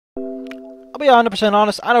be 100%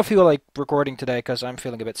 honest, I don't feel like recording today because I'm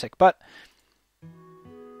feeling a bit sick, but...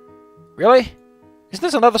 Really? Isn't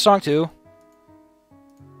this another song too?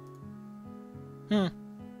 Sometimes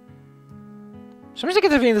I get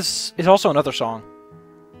the feeling this is also another song.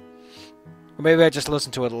 Or maybe I just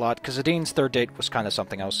listened to it a lot, because Adine's Third Date was kind of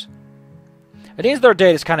something else. Adine's Third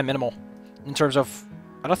Date is kind of minimal, in terms of...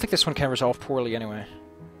 I don't think this one can resolve poorly anyway.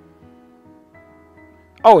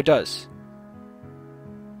 Oh, it does.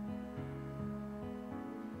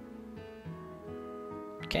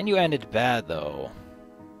 Can you end it bad, though?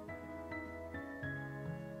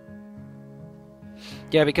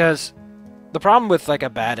 Yeah, because the problem with, like, a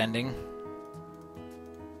bad ending...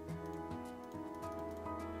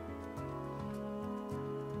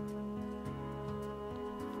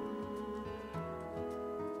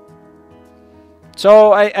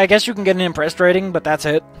 So, I guess you can get an impressed rating, but that's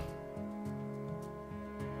it.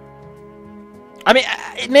 I mean,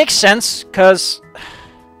 it makes sense, because...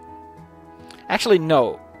 Actually,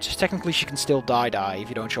 no. Just technically, she can still die if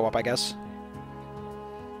you don't show up, I guess.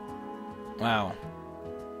 Wow.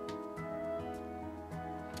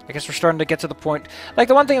 I guess we're starting to get to the point... Like,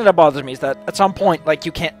 the one thing that bothers me is that at some point, like,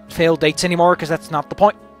 you can't fail dates anymore, because that's not the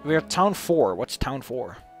point. We're at Town 4. What's Town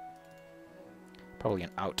 4? Probably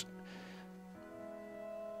an out.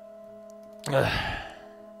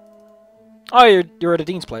 Oh, you're at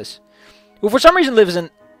Adine's place. Who for some reason lives in...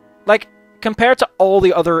 Like, compared to all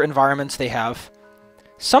the other environments they have,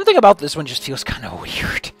 something about this one just feels kind of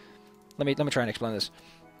weird. Let me try and explain this.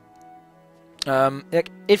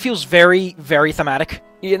 It feels very, very thematic.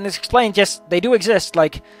 And it's explained, yes, they do exist.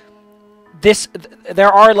 Like,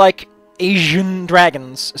 there are, like, Asian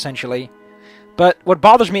dragons, essentially. But what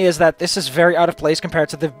bothers me is that this is very out of place compared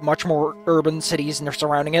to the much more urban cities and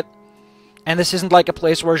surrounding it. And this isn't like a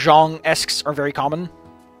place where genre-esques are very common.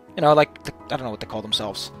 You know, like, I don't know what they call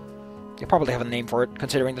themselves. They probably have a name for it,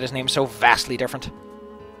 considering that his name's so vastly different.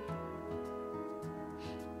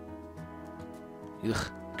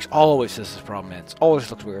 Ugh. Always is this problem, man. It always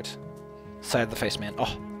looks weird. Side of the face, man.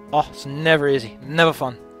 Oh, it's never easy. Never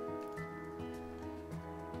fun.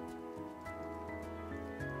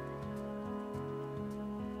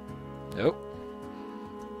 Nope.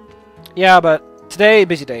 Yeah, but today,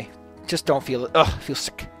 busy day. Just don't feel it. Ugh, I feel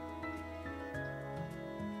sick.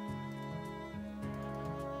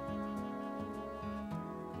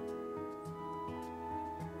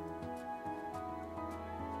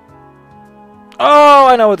 Oh,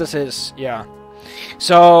 I know what this is. Yeah.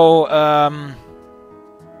 So, I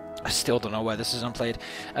still don't know why this is unplayed.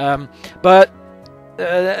 But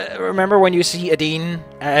remember when you see Adine?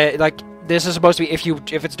 Like, this is supposed to be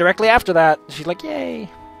if it's directly after that. She's like, yay.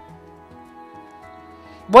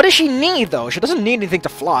 What does she need, though? She doesn't need anything to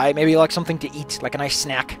fly. Maybe, like, something to eat, like a nice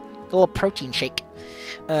snack. A little protein shake.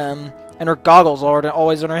 And her goggles are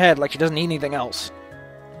always on her head, like she doesn't need anything else.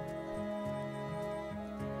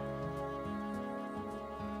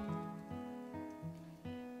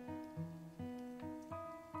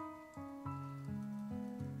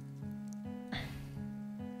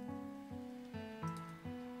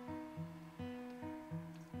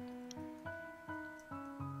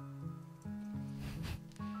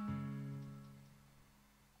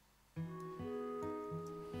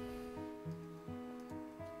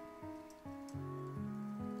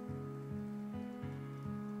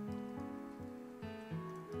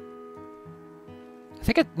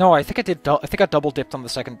 I think I double dipped on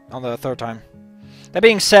the third time. That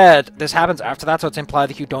being said, this happens after that, so it's implied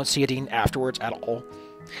that you don't see Adine afterwards at all.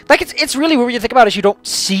 Like, it's really weird when you think about it, you don't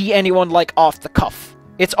see anyone, like, off the cuff.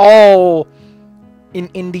 It's all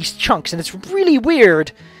in these chunks, and it's really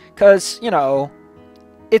weird, because, you know,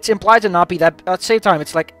 it's implied to not be that... At the same time,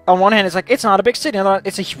 it's like, on one hand, it's like, it's not a big city, on the other,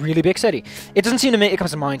 it's a really big city. It doesn't seem to make it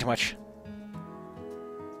comes to mind too much.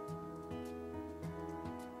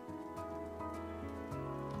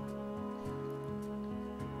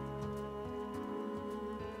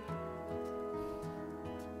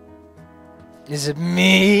 Is it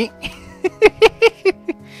me?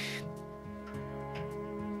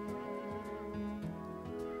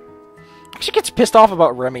 She gets pissed off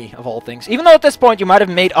about Remy, of all things. Even though at this point you might have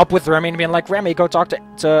made up with Remy and been like, Remy, go talk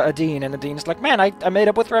to Adine. And Adine's like, man, I made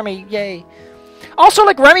up with Remy, yay. Also,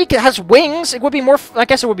 like, Remy has wings. It would be more... I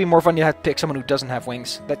guess it would be more fun to have to pick someone who doesn't have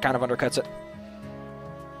wings. That kind of undercuts it.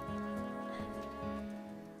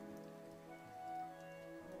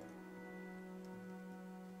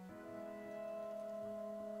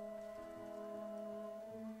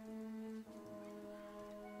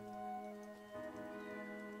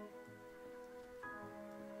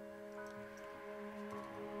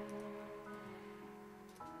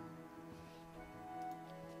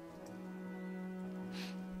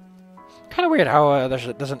 Kind of weird how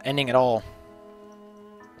there's an ending at all.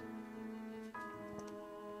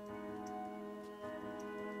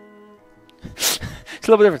 It's a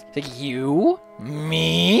little bit different. It's like, you,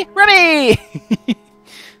 me, Remy!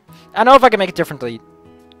 I know if I can make it differently.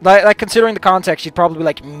 Like considering the context, you'd probably be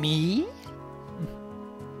like, me?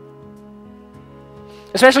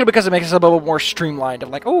 Especially because it makes it a little bit more streamlined. Of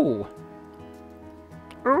like, oh.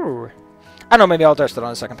 Ooh. I don't know, maybe I'll test it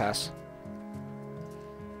on a second pass.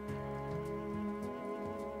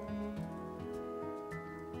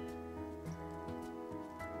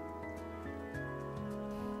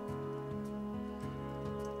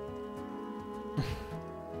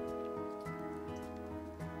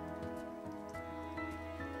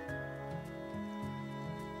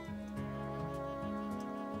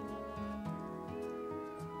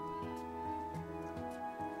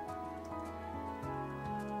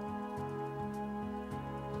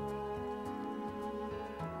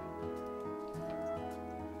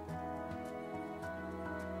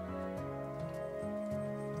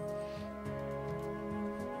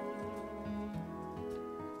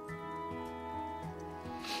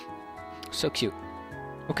 So cute.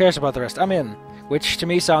 Who cares about the rest? I'm in. Which to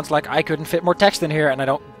me sounds like I couldn't fit more text in here and I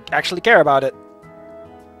don't actually care about it.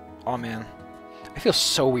 Oh man. I feel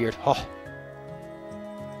so weird. Oh.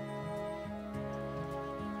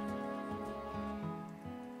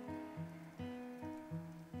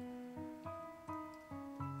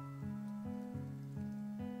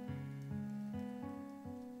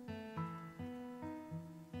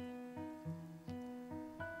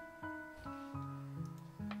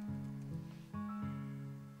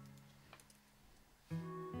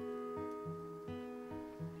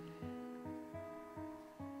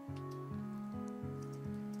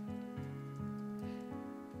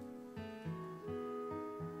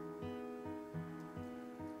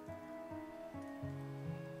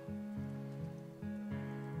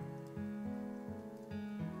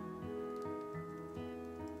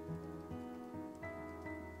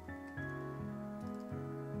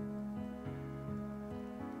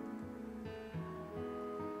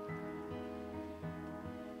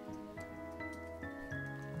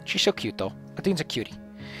 She's so cute, though. Adine's a cutie.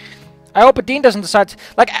 I hope Adine doesn't decide to...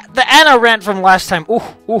 Like, the Anna rant from last time.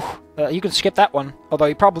 You can skip that one. Although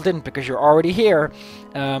you probably didn't because you're already here.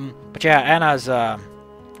 But yeah, Anna's...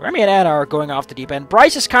 Remy and Anna are going off the deep end.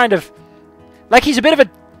 Bryce is kind of... Like, he's a bit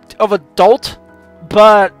of a dolt.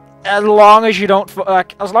 But as long as you don't...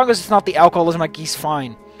 Like, as long as it's not the alcoholism, like, he's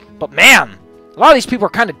fine. But man! A lot of these people are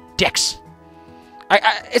kind of dicks.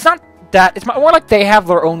 It's not... that it's more like they have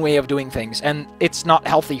their own way of doing things, and it's not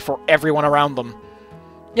healthy for everyone around them.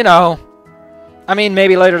 You know, I mean,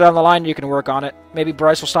 maybe later down the line you can work on it. Maybe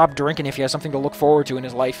Bryce will stop drinking if he has something to look forward to in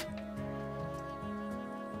his life.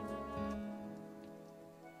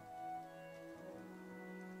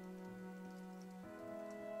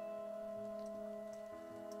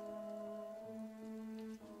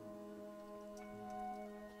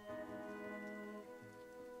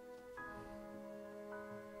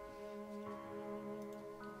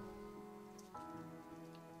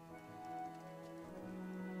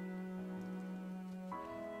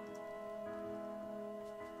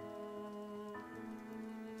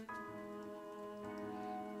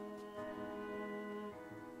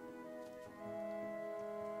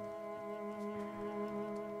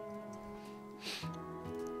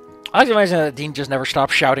 I like to imagine that Adine just never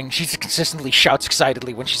stops shouting. She just consistently shouts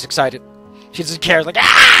excitedly when she's excited. She doesn't care, like,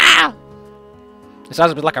 ah! It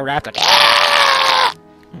sounds a bit like a rap, like, ah!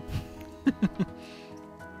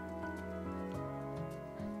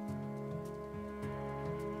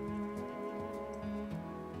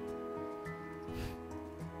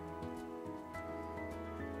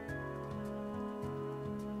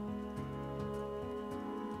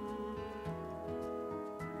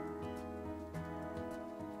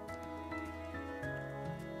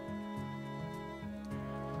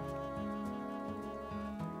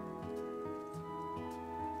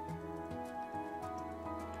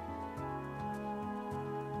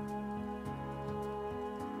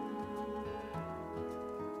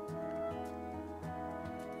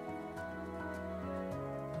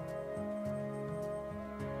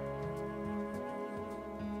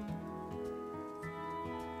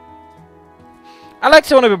 I like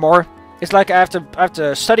this one a bit more. It's like I have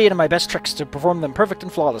to study it in my best tricks to perform them perfect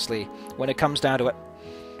and flawlessly when it comes down to it.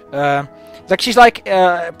 Like she's like,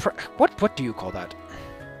 what do you call that?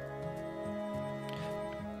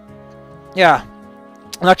 Yeah,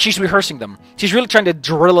 like she's rehearsing them. She's really trying to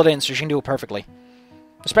drill it in so she can do it perfectly,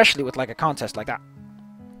 especially with like a contest like that.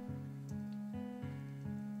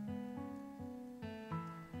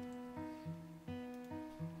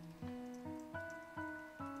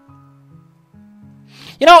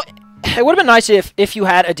 You know, it would have been nice if you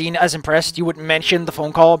had Adine as impressed, you would mention the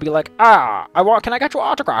phone call, be like, ah, can I get your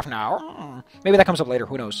autograph now? Maybe that comes up later,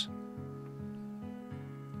 who knows?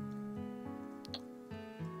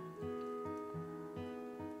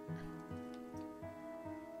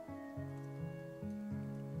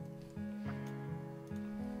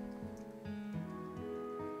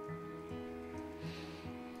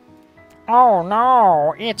 Oh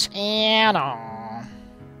no, it's Anna.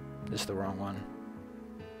 This is the wrong one.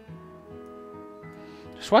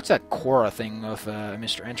 Just watch that Quora thing of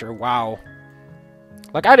Mr. Enter. Wow.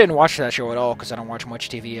 Like, I didn't watch that show at all because I don't watch much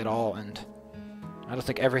TV at all, and I don't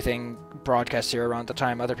think everything broadcasts here around the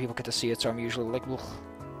time other people get to see it, so I'm usually like, ugh.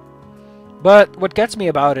 But what gets me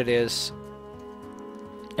about it is,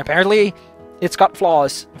 apparently, it's got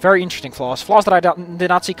flaws. Very interesting flaws. Flaws that I did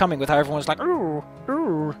not see coming with how everyone's like, ooh,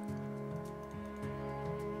 ooh.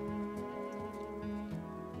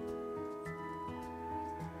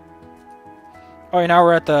 Oh, now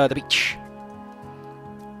we're at the beach.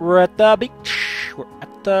 We're at the beach. We're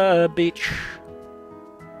at the beach.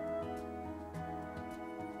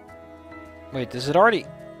 Wait, does it already?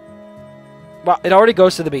 Well, it already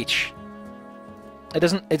goes to the beach. It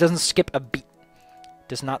doesn't skip a beat. It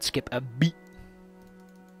does not skip a beat.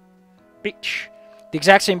 Beach. The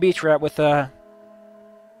exact same beach we're at with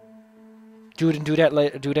dudes and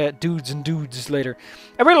dudes later.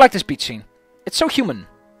 I really like this beach scene. It's so human.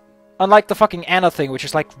 Unlike the fucking Anna thing, which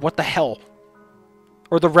is like, what the hell?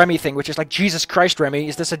 Or the Remy thing, which is like, Jesus Christ, Remy,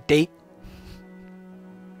 is this a date?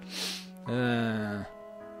 I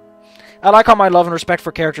like how my love and respect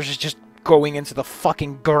for characters is just going into the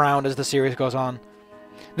fucking ground as the series goes on.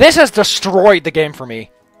 This has destroyed the game for me.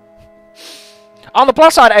 On the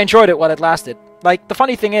plus side, I enjoyed it while it lasted. Like, the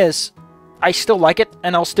funny thing is, I still like it,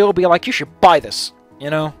 and I'll still be like, you should buy this, you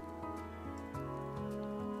know?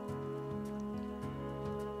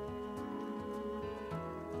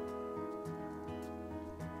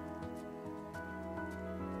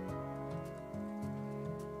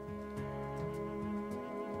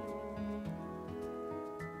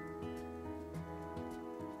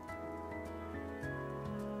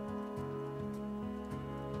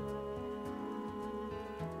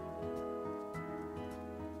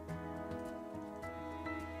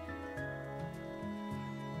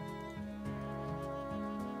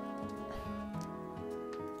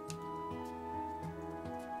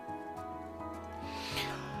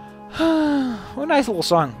 What a nice little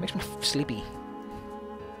song. Makes me sleepy.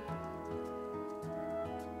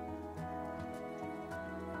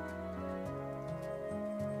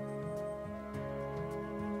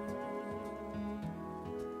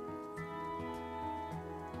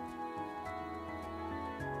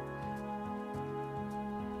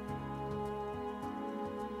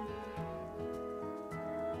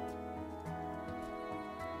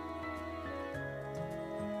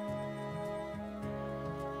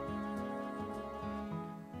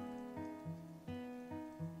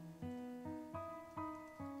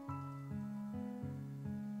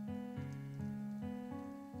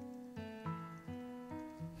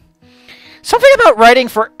 Something about writing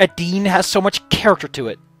for Adine has so much character to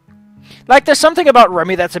it. Like, there's something about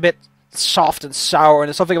Remy that's a bit soft and sour, and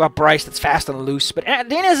there's something about Bryce that's fast and loose, but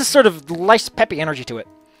Adine has a sort of nice, peppy energy to it.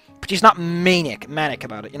 But she's not manic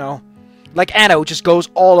about it, you know? Like Anna, who just goes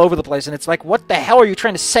all over the place, and it's like, what the hell are you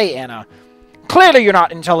trying to say, Anna? Clearly you're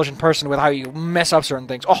not an intelligent person with how you mess up certain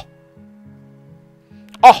things. Oh!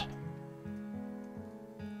 Oh!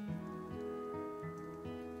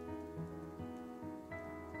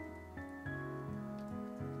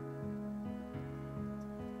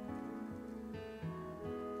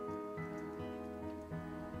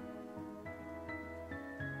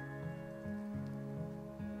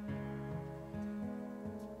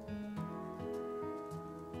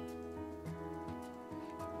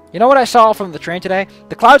 You know what I saw from the train today?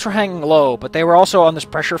 The clouds were hanging low, but they were also on this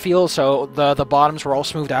pressure field, so the bottoms were all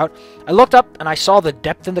smoothed out. I looked up, and I saw the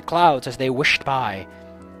depth in the clouds as they whished by.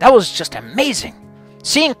 That was just amazing.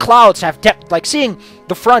 Seeing clouds have depth, like seeing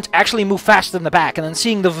the front actually move faster than the back, and then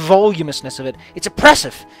seeing the voluminousness of it, it's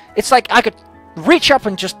impressive. It's like I could reach up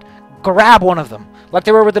and just grab one of them, like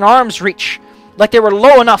they were within arm's reach. Like they were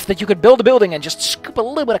low enough that you could build a building and just scoop a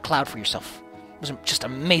little bit of cloud for yourself. It was just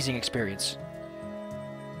an amazing experience.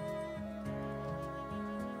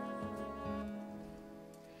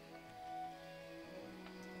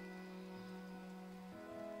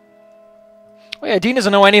 Oh yeah, Dean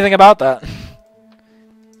doesn't know anything about that.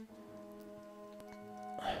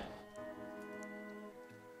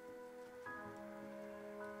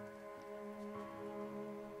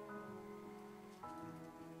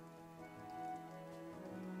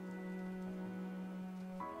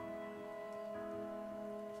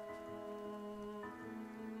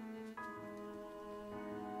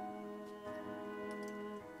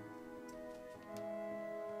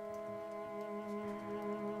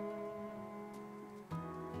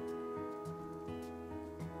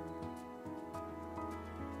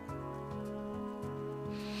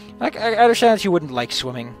 Like, I understand that you wouldn't like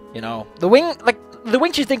swimming, you know. The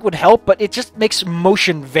wings you think would help, but it just makes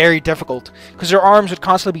motion very difficult. Because your arms would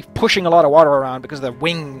constantly be pushing a lot of water around because of the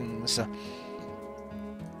wings.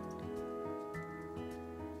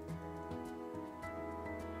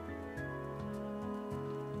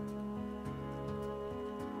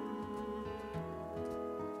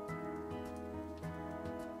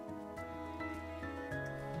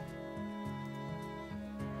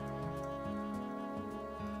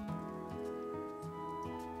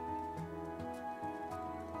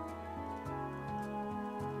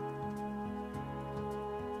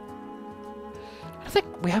 I think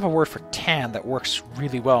we have a word for tan that works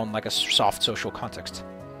really well in like a soft social context.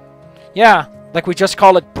 Yeah, like we just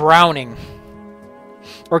call it browning.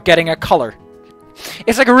 Or getting a color.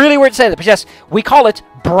 It's like really weird to say that, but yes, we call it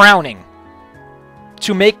browning.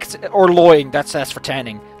 To make, or loying, that's for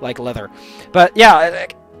tanning, like leather. But yeah,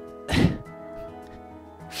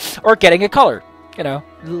 or getting a color, you know,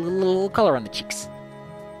 a little color on the cheeks.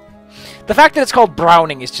 The fact that it's called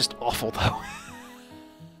browning is just awful, though.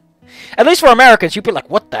 At least for Americans, you'd be like,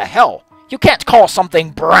 what the hell? You can't call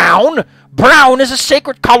something brown! Brown is a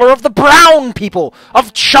sacred color of the brown people!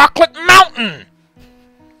 Of Chocolate Mountain!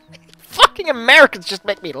 Fucking Americans just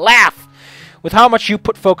make me laugh! With how much you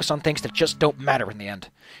put focus on things that just don't matter in the end.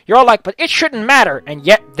 You're all like, but it shouldn't matter, and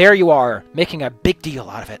yet there you are, making a big deal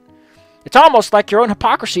out of it. It's almost like your own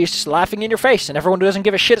hypocrisy is just laughing in your face, and everyone who doesn't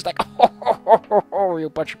give a shit is like, oh, you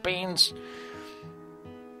bunch of beans.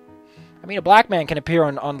 I mean, a black man can appear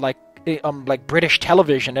on like British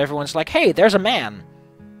television. Everyone's like, hey, there's a man.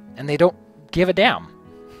 And they don't give a damn.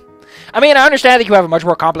 I mean, I understand that you have a much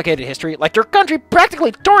more complicated history. Like, your country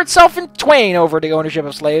practically tore itself in twain over the ownership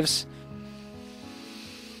of slaves.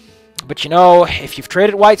 But you know, if you've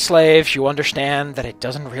traded white slaves, you understand that it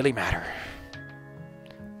doesn't really matter.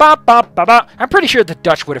 Ba ba ba ba. I'm pretty sure the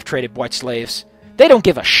Dutch would have traded white slaves. They don't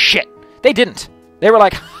give a shit. They didn't. They were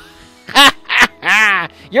like, ha ha ha,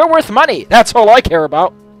 you're worth money. That's all I care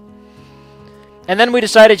about. And then we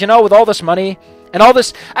decided, you know, with all this money and all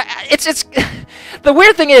this, it's the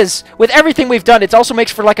weird thing is, with everything we've done, it also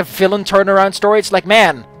makes for like a villain turnaround story. It's like,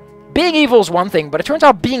 man, being evil is one thing, but it turns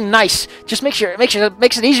out being nice just makes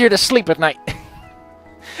it easier to sleep at night.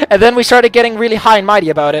 And then we started getting really high and mighty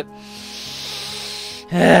about it.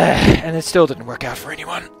 And it still didn't work out for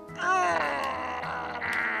anyone.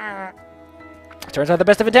 Turns out the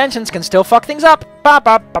best of intentions can still fuck things up. Ba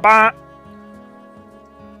ba ba ba.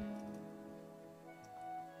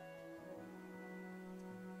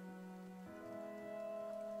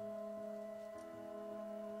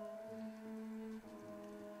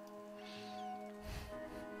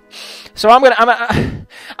 So I'm gonna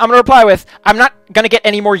reply with, I'm not gonna get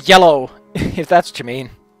any more yellow, if that's what you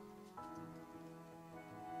mean.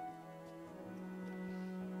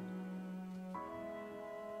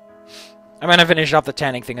 I'm gonna finish off the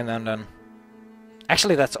tanning thing and then I'm done.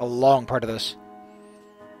 Actually, that's a long part of this.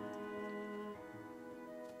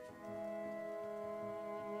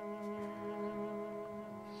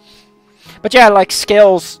 But yeah, like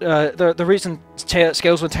scales, the reason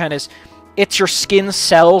scales with tan is, it's your skin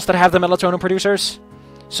cells that have the melatonin producers.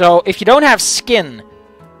 So if you don't have skin,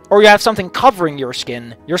 or you have something covering your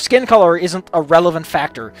skin color isn't a relevant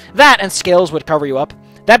factor. That and scales would cover you up.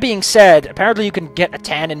 That being said, apparently you can get a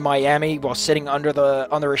tan in Miami while sitting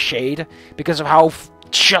under a shade because of how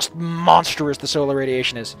just monstrous the solar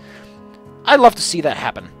radiation is. I'd love to see that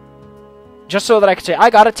happen. Just so that I could say, I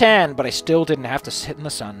got a tan, but I still didn't have to sit in the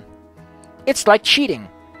sun. It's like cheating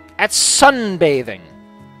at sunbathing.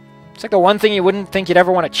 It's like the one thing you wouldn't think you'd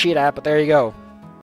ever want to cheat at, but there you go.